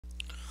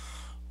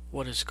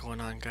What is going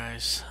on,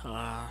 guys?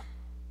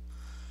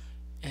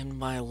 In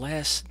my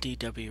last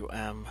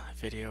DWM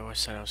video I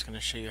said I was going to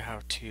show you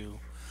how to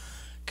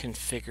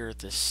configure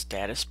the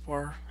status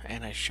bar,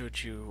 and I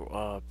showed you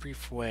a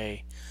brief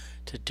way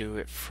to do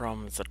it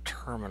from the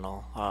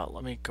terminal.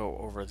 Let me go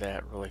over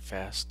that really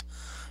fast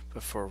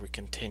before we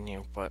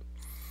continue. But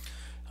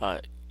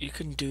you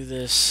can do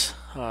this,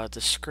 the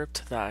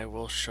script that I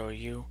will show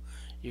you,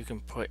 you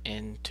can put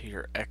into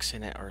your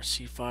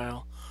xinitrc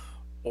file,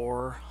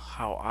 or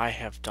how I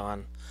have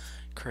done,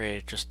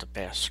 created just a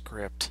bash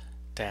script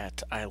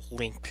that I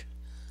link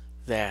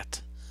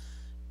that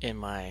in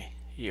my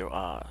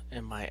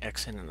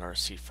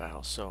xinitrc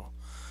file. So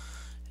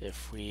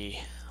if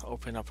we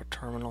open up a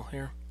terminal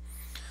here,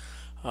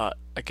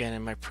 again,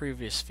 in my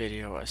previous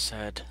video I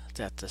said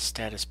that the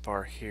status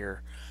bar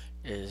here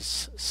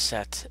is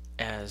set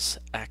as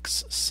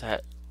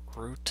xset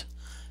root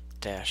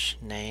dash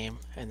name,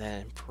 and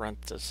then in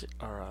parentheses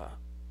or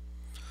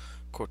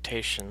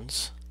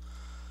quotations,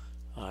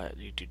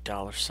 you do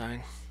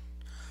 $,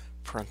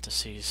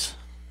 parentheses,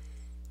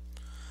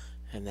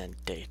 and then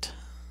date,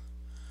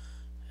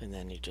 and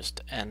then you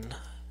just end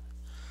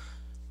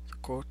the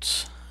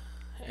quotes,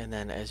 and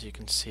then as you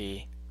can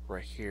see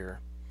right here,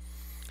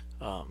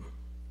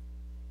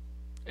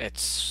 it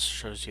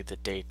shows you the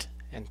date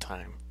and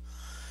time.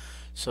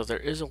 So there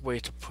is a way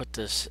to put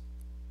this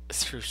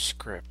through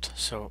script.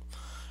 So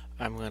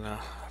I'm gonna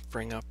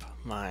bring up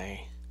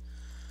my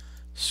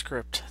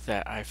script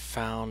that I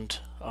found,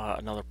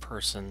 another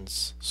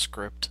person's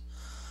script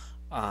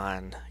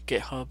on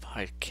GitHub.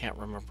 I can't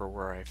remember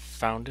where I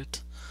found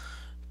it,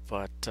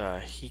 but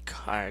I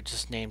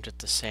just named it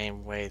the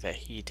same way that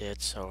he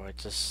did. So I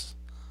just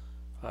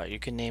you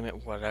can name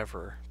it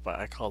whatever, but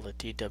I called it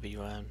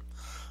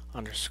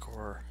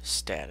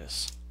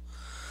DWM_status.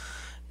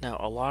 Now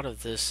a lot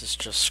of this is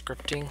just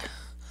scripting.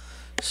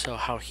 So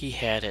how he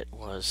had it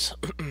was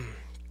it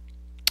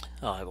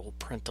will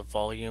print the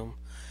volume.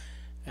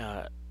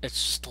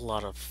 It's just a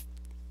lot of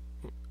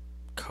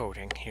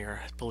coding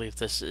here. I believe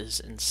this is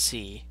in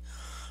C,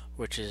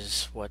 which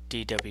is what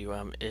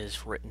DWM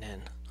is written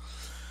in.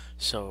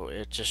 So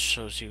it just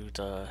shows you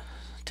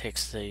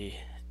takes the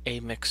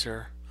A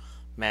mixer,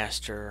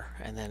 master,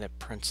 and then it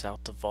prints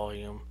out the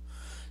volume.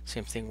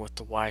 Same thing with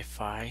the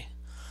Wi-Fi.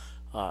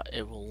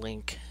 It will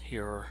link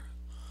your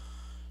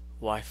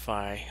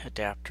Wi-Fi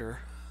adapter,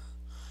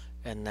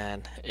 and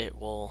then it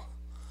will.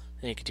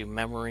 Then you can do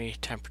memory,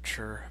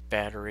 temperature,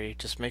 battery.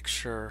 Just make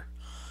sure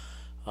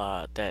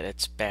that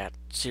it's bat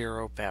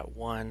 0, bat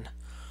 1,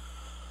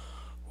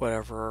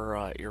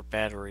 whatever your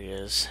battery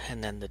is,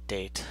 and then the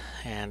date.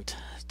 And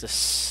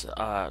this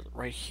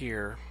right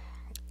here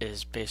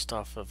is based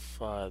off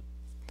of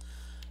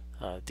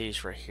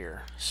these right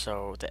here.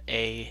 So the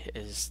A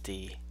is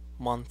the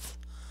month,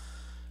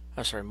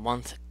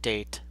 month,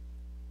 date,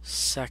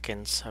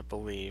 seconds, I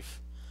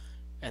believe,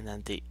 and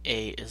then the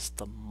A is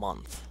the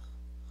month.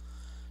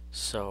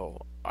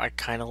 So I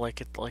kind of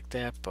like it like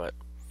that, but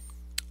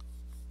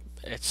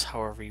it's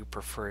however you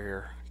prefer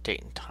your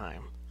date and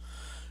time.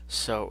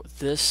 So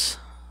this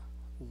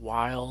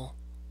while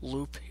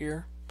loop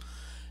here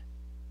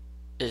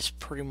is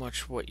pretty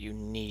much what you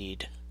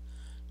need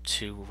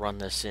to run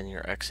this in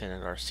your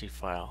xinitrc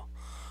file.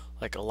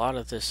 Like a lot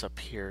of this up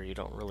here you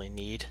don't really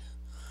need,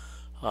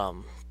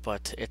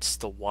 but it's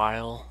the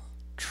while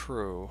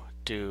true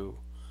do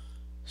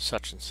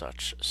such and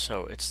such.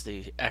 So it's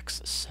the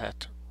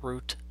xset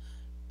root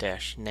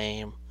dash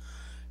name,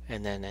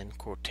 and then in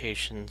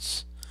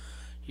quotations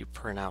you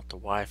print out the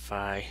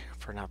Wi-Fi,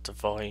 print out the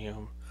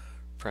volume,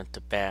 print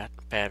the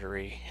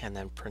battery, and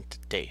then print the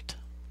date.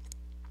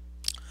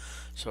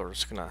 So we're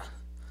just gonna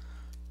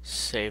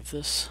save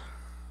this.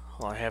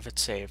 Well, I have it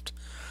saved.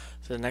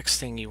 The next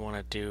thing you want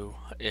to do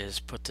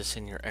is put this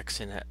in your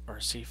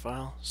xinitrc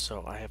file.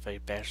 So I have a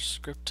bash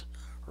script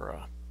or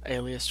a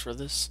alias for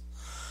this.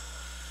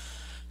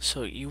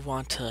 So you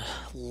want to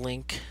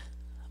link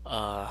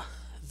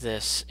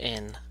this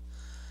in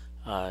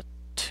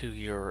to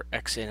your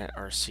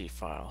xinitrc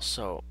file.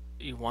 So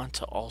you want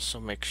to also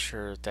make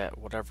sure that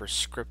whatever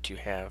script you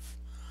have,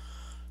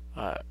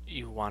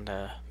 you want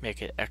to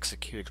make it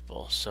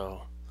executable.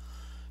 So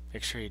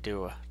make sure you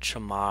do a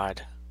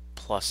chmod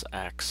plus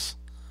x,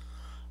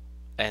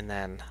 and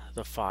then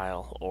the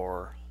file,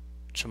 or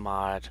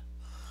chmod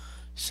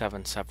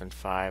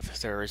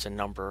 775. There is a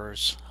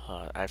numbers,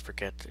 I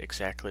forget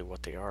exactly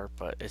what they are,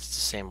 but it's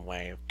the same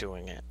way of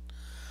doing it.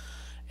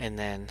 And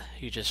then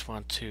you just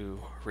want to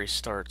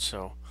restart.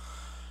 So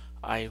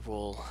I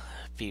will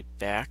be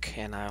back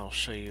and I'll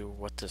show you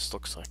what this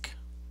looks like.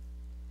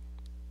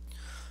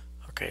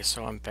 Okay,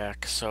 so I'm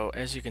back. So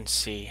as you can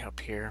see up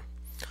here,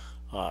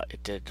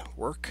 it did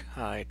work.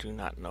 I do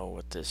not know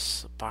what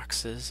this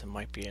box is. It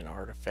might be an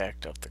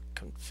artifact of the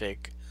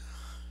config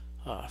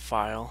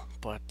file,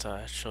 but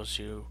it shows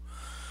you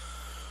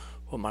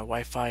what my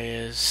Wi-Fi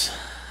is,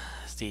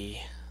 the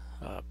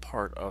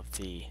part of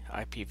the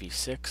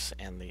IPv6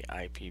 and the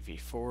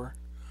IPv4.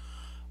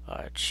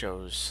 It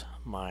shows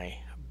my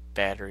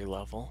battery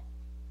level,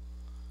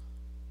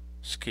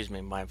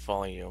 my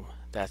volume,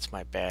 that's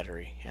my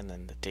battery, and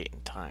then the date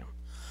and time.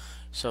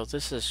 So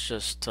this is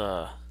just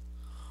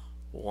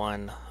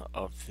one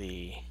of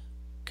the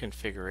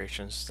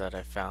configurations that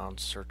I found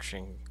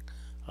searching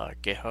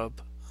GitHub.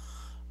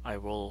 I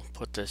will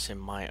put this in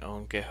my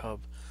own GitHub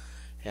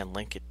and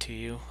link it to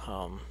you.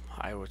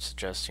 I would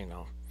suggest,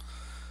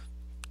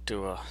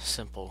 do a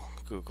simple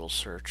Google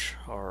search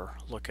or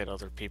look at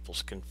other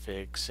people's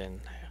configs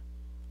and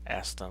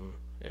ask them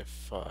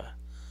if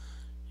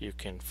you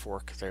can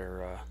fork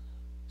their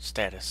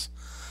status.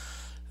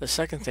 The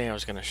second thing I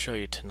was going to show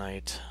you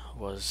tonight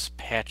was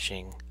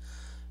patching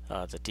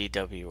the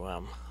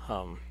DWM.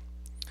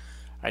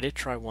 I did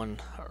try one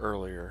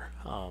earlier.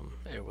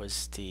 It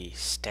was the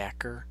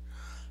stacker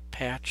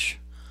patch,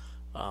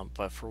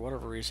 but for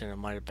whatever reason it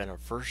might have been a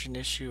version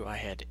issue. I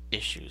had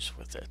issues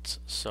with it,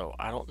 so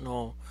I don't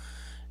know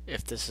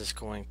if this is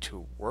going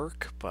to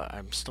work, but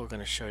I'm still going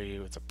to show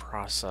you the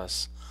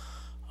process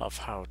of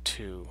how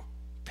to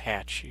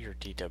patch your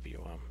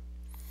DWM.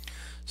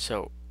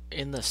 So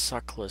in the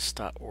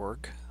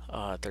sucklist.org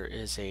there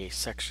is a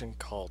section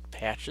called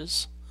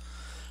patches,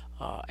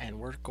 and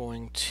we're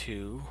going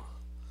to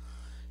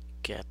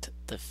get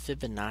the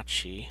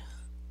Fibonacci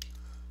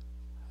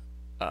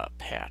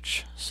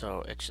patch.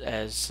 So it's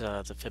as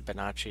the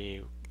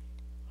Fibonacci,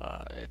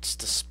 it's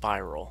the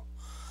spiral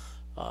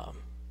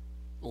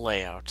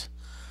layout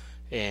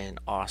in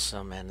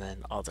Awesome and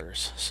then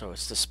others. So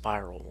it's the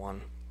spiral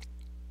one,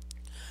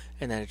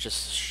 and then it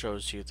just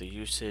shows you the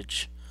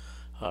usage.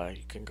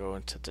 You can go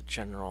into the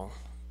general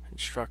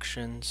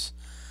instructions.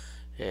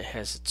 It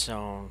has its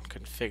own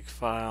config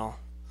file.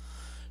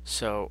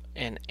 So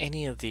in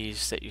any of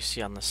these that you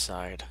see on the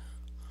side,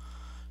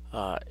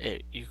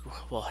 you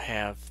will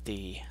have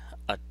a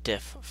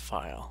diff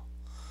file.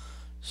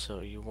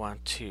 So you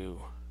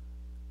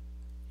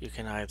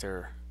can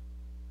either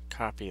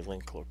copy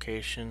link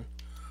location,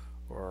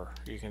 or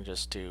you can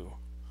just do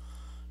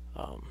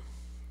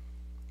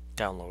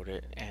download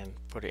it and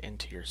put it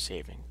into your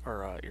saving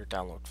or your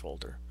download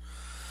folder.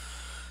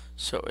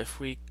 So if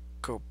we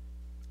go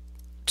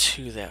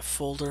to that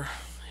folder,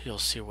 you'll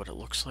see what it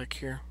looks like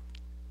here.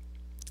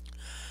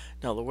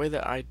 Now the way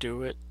that I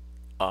do it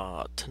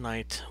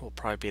tonight will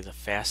probably be the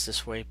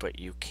fastest way, but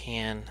you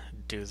can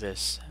do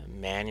this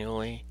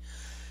manually.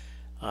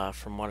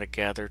 From what I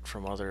gathered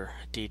from other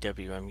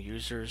DWM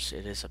users,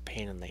 it is a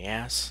pain in the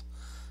ass.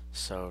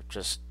 So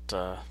just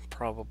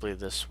probably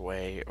this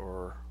way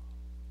or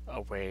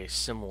a way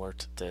similar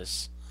to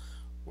this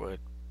would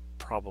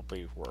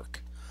probably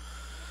work.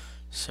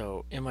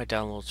 So in my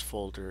downloads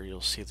folder,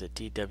 you'll see the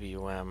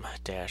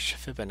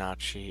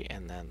DWM-Fibonacci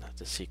and then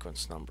the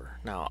sequence number.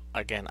 Now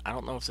again, I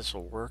don't know if this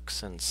will work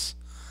since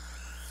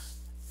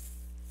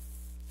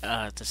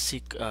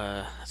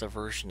the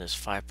version is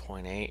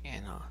 5.8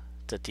 and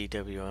the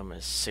DWM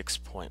is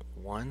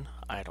 6.1.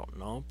 I don't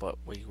know, but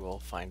we will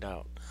find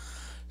out.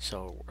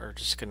 So we're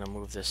just going to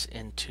move this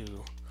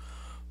into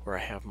where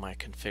I have my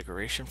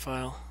configuration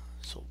file.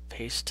 So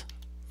paste.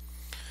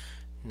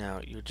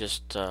 Now you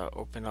just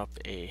open up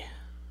a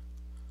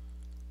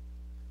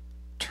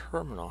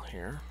terminal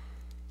here,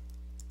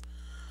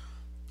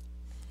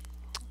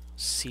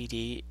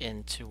 cd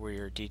into where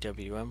your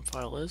DWM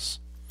file is,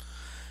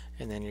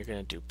 and then you're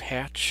going to do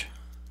patch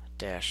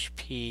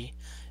 -p.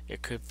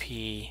 It could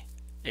be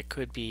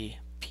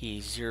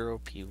P0,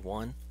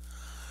 P1.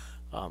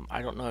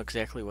 I don't know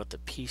exactly what the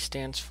P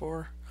stands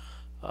for.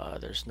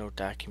 There's no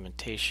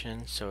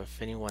documentation, so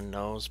if anyone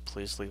knows,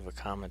 please leave a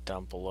comment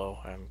down below.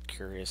 I'm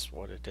curious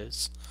what it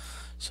is.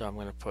 So I'm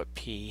going to put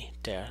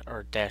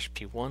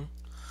 -P1,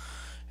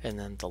 and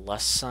then the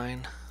less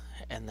sign,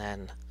 and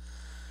then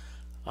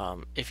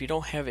if you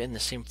don't have it in the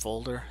same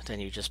folder, then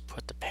you just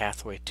put the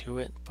pathway to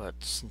it,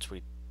 but since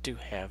we do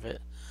have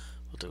it,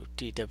 we'll do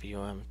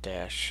DWM-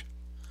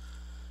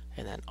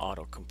 and then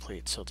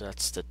autocomplete. So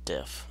that's the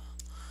diff,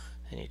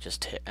 and you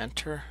just hit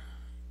enter,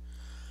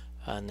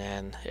 and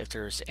then if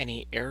there's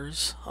any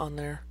errors on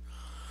there,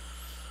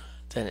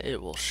 then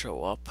it will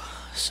show up.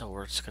 So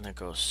we're just going to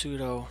go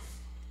sudo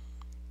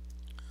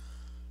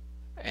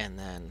and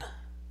then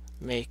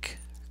make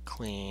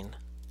clean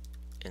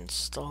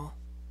install,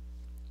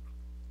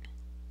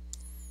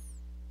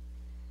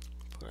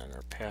 put in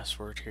our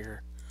password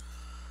here.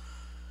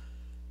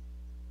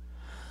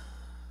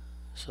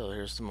 So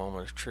here's the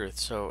moment of truth.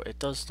 So it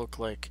does look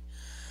like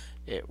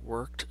it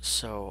worked,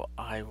 so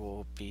I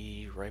will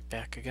be right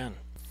back again.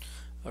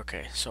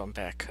 Okay, so I'm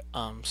back.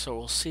 So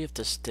we'll see if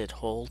this did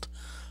hold.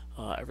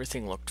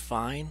 Everything looked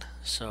fine,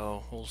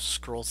 so we'll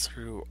scroll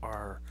through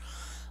our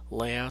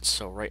layouts.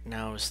 So right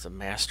now is the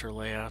master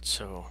layout,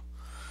 so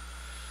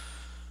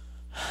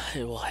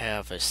it will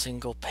have a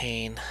single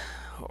pane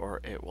or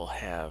it will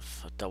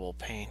have a double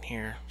pane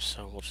here.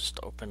 So we'll just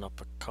open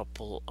up a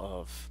couple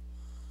of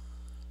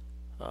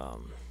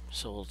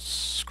so we'll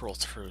scroll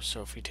through.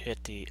 So if we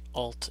hit the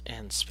Alt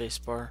and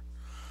spacebar,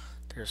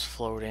 there's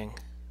floating.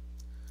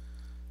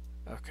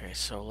 Okay,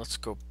 so let's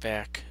go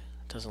back.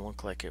 Doesn't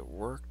look like it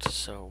worked,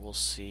 so we'll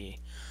see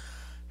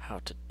how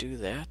to do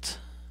that.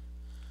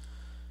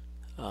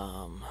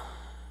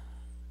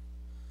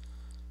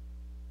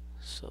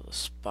 So the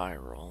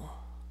spiral.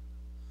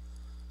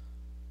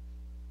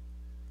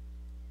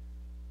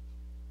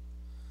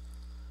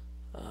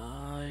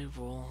 I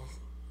will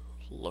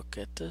look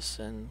at this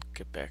and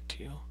get back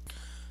to you.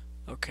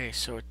 Okay,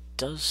 so it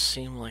does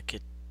seem like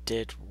it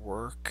did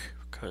work,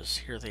 because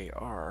here they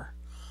are.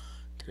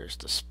 There's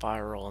the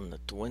spiral and the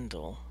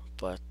dwindle,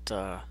 but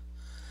there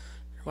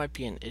might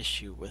be an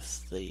issue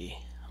with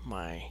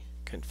my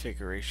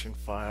configuration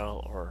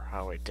file or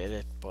how I did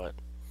it, but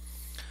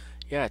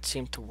yeah, it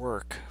seemed to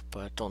work,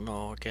 but don't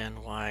know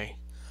again why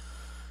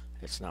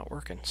it's not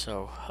working.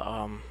 So,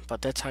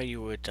 but that's how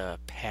you would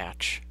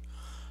patch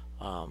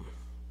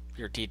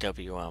your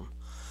DWM.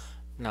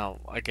 Now,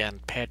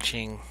 again,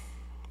 patching,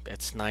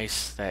 it's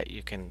nice that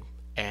you can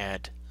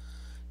add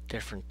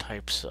different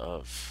types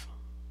of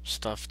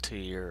stuff to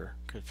your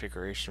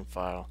configuration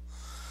file,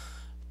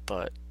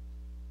 but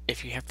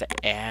if you have to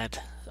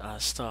add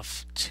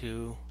stuff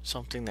to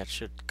something that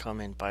should come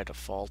in by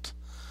default,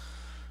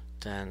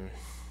 then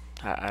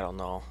I don't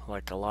know,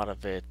 like a lot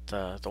of it,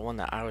 the one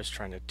that I was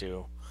trying to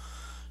do,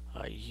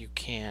 you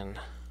can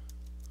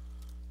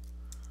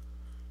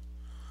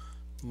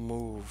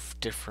move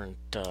different,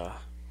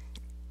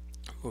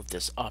 move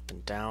this up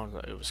and down.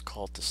 It was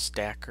called the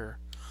stacker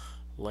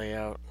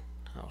layout.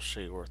 I'll show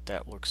you what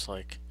that looks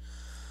like.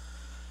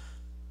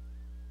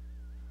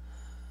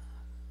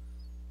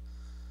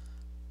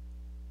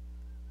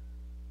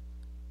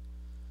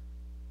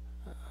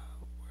 Where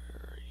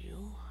are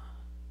you?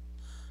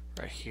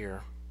 Right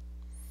here.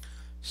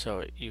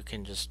 So you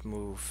can just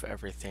move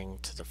everything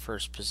to the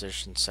first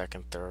position,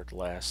 second, third,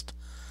 last.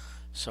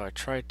 So I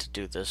tried to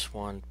do this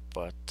one,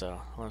 but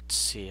let's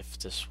see if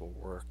this will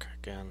work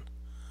again.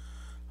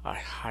 I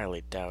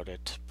highly doubt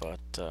it, but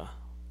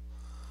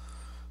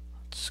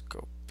let's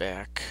go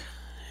back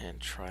and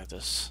try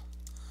this.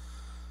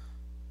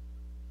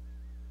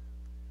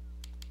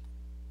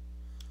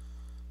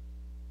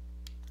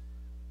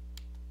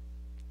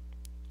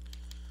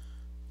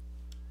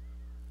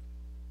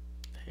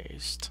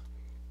 Paste.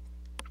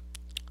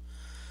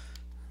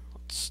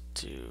 Let's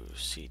do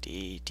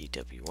cd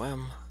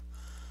dwm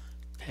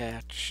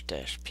patch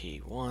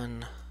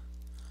 -p1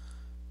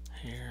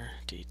 here,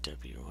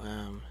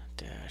 dwm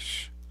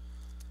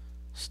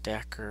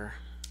stacker.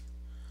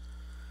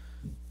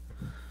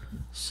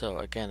 So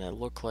again, it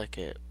looked like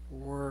it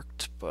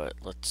worked, but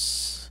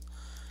let's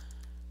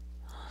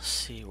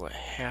see what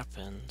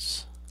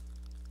happens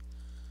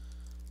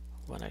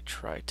when I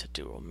try to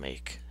do a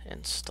make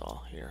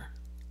install here,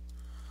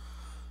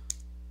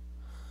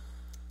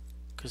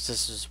 because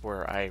this is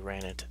where I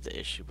ran into the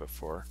issue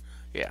before.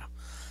 Yeah,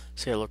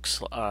 see, it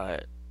looks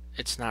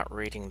it's not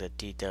reading the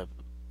dwm.c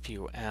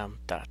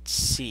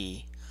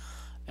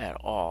at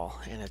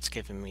all, and it's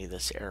giving me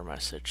this error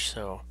message.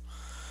 So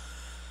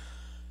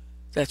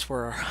that's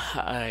where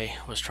I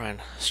was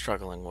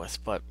struggling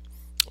with, but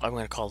I'm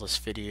going to call this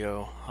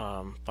video,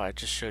 but I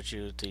just showed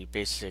you the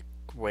basic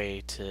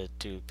way to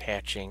do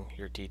patching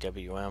your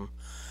DWM.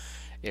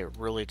 It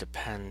really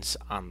depends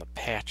on the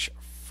patch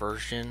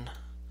version,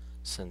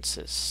 since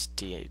it's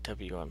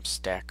DWM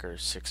Stacker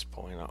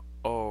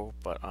 6.0,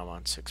 but I'm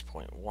on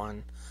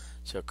 6.1,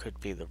 so it could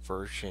be the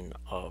version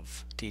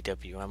of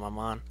DWM I'm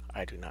on.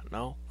 I do not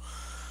know.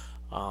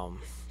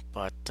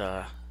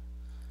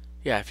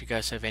 Yeah, if you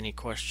guys have any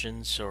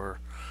questions or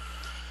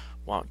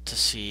want to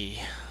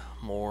see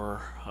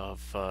more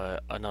of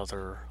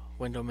another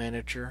window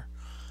manager,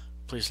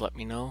 please let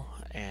me know,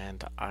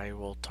 and I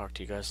will talk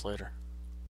to you guys later.